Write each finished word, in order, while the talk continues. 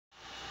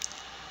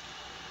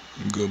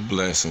Good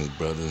blessings,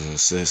 brothers and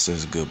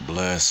sisters. Good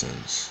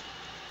blessings.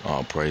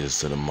 All praises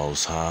to the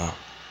Most High.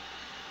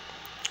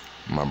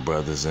 My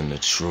brothers in the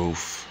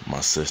truth,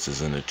 my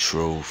sisters in the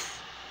truth.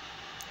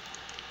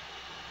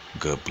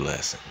 Good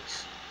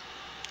blessings.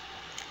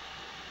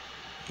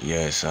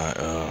 Yes,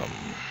 I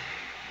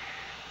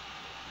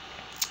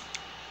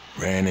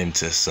ran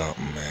into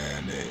something,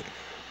 man, that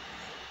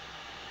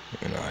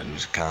I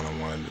just kind of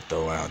wanted to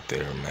throw out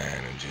there,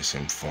 man, and just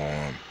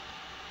inform.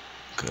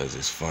 Because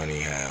it's funny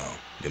how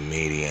the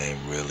media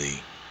ain't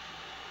really.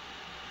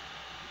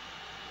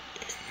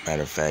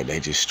 Matter of fact, they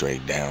just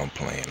straight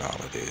downplaying all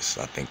of this.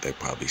 I think they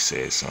probably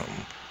said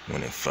something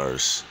when it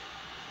first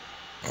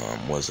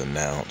was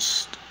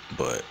announced.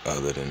 But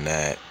other than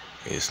that,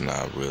 it's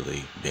not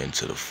really been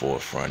to the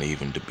forefront,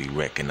 even to be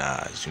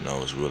recognized.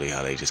 It's really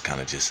how they just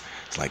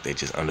it's like they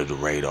just under the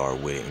radar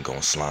with it and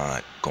gonna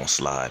slide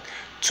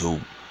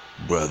two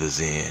brothers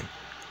in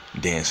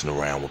dancing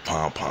around with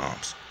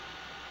pom-poms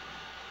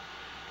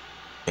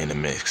in the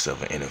mix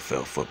of an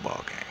NFL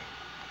football game.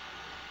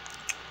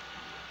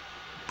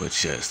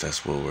 But yes,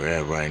 that's where we're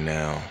at right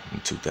now in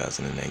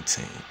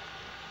 2018.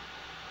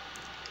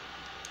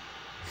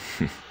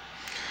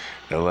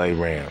 LA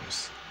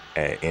Rams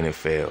at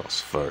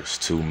NFL's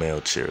first two male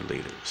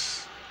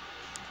cheerleaders.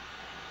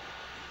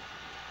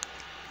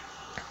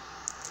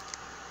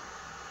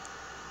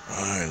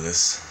 Alright,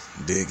 let's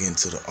dig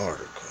into the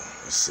article.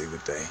 Let's see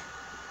what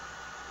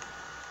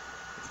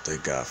they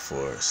got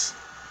for us.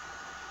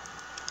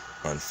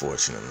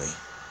 Unfortunately,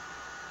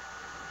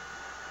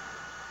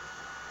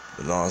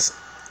 the Los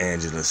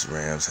Angeles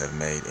Rams have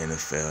made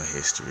NFL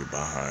history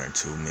by hiring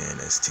two men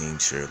as team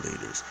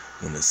cheerleaders.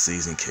 When the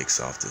season kicks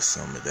off this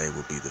summer, they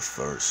will be the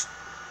first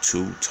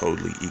two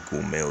totally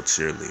equal male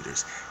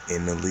cheerleaders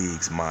in the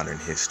league's modern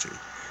history.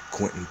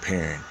 Quentin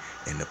Perrin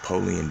and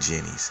Napoleon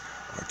Jennings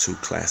are two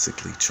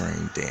classically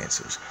trained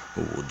dancers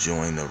who will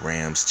join the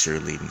Rams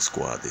cheerleading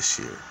squad this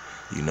year.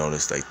 You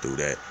notice they threw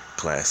that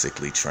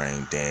classically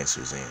trained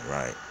dancers in,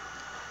 right?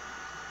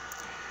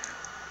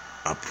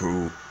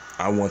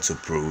 I want to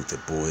prove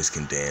that boys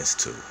can dance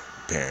too,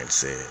 Perrin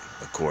said,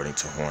 according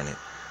to Hornet.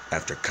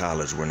 After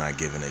college, we're not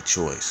given a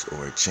choice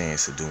or a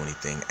chance to do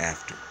anything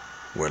after.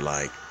 We're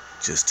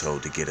just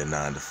told to get a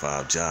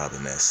 9-to-5 job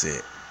and that's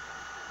it.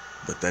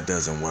 But that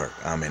doesn't work.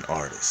 I'm an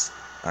artist.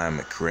 I'm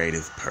a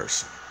creative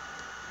person.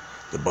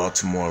 The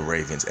Baltimore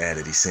Ravens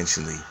added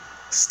essentially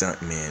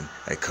stuntmen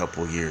a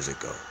couple years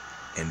ago.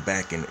 And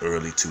back in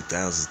early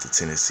 2000s, the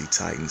Tennessee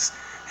Titans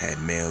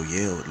had male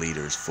yell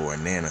leaders for a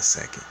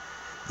nanosecond.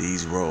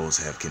 These roles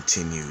have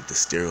continued the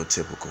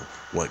stereotypical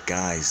what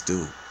guys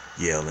do,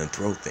 yell and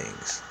throw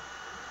things.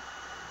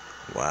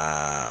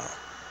 Wow.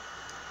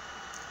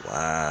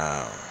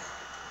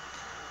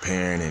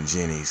 Perrin and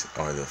Jennings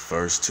are the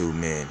first two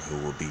men who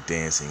will be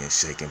dancing and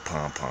shaking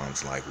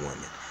pom-poms like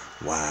women.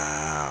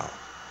 Wow.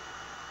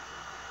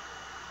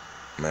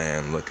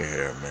 Man, look at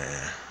her,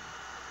 man.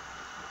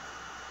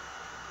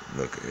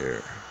 Look at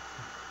her.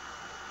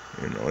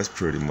 It's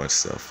pretty much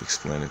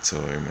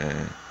self-explanatory,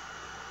 man.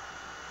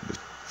 The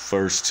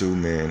first two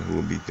men who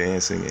will be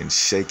dancing and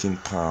shaking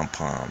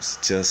pom-poms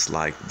just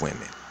like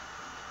women.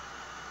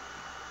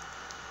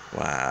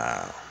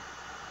 Wow.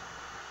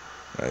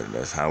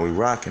 That's how we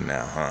rocking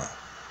now, huh?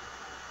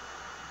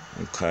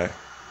 Okay.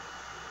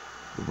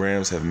 The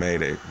Rams have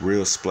made a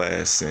real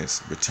splash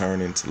since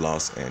returning to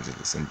Los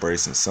Angeles,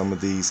 embracing some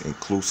of these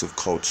inclusive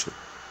culture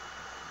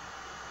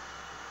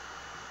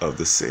of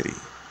the city.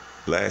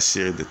 Last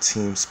year, the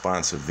team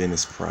sponsored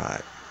Venice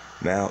Pride.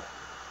 Now,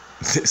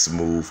 this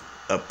move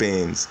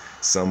upends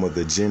some of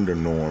the gender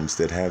norms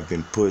that have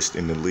been pushed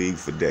in the league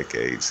for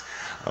decades.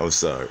 I'm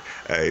sorry.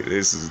 Hey,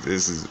 this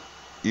is,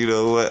 you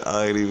know what?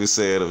 I ain't even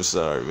saying I'm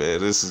sorry,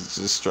 man. This is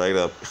just straight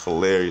up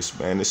hilarious,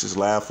 man. This is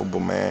laughable,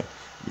 man.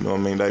 You know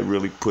what I mean? They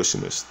really pushing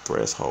this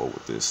threshold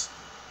with this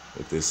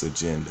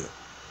agenda.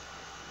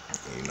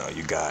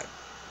 You got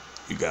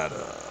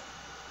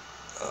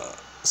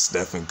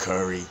Stephen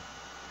Curry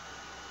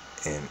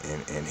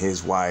and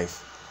his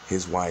wife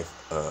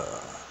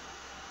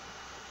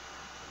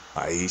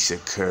Aisha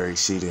Curry.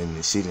 She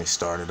didn't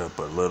started up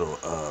a little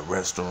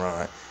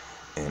restaurant,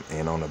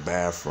 and on the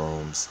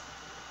bathrooms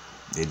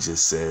it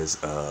just says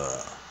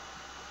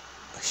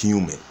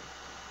human.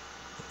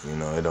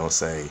 It don't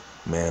say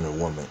man or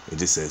woman. It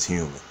just says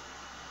human.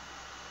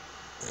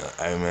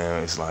 Hey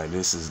man, it's like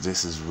this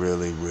is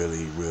really,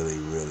 really, really,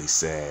 really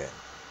sad.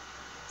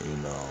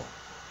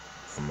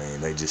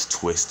 They just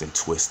twisting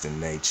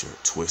nature,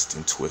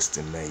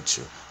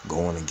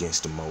 going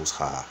against the Most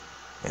High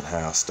and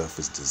how stuff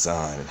is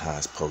designed and how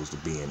it's supposed to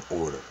be in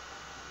order.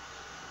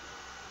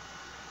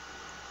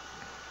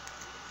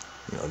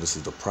 This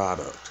is the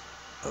product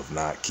of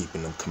not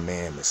keeping them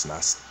commandments,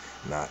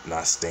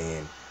 not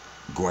staying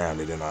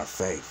grounded in our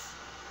faith.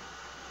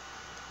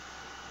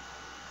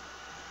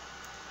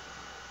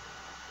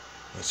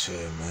 But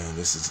yeah, man,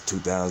 this is the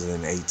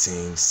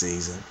 2018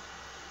 season.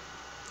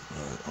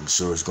 I'm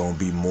sure it's going to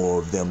be more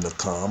of them to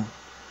come.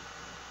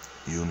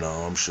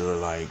 I'm sure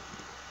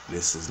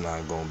this is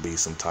not going to be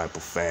some type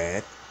of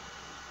fad.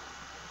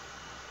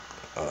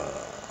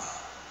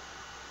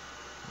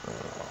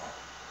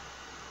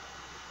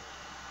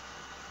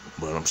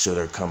 But I'm sure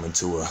they're coming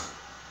to a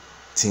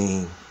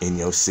team in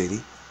your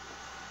city.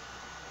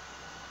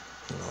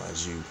 You know,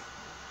 as you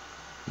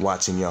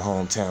watching your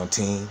hometown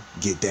team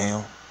get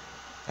down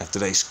after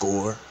they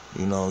score,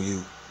 you know,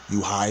 you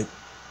hype.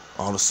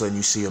 All of a sudden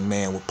you see a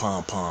man with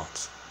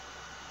pom-poms.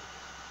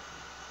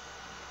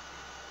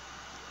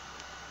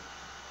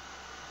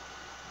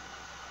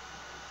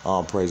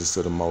 All praises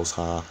to the Most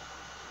High.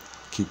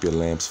 Keep your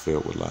lamps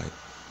filled with light.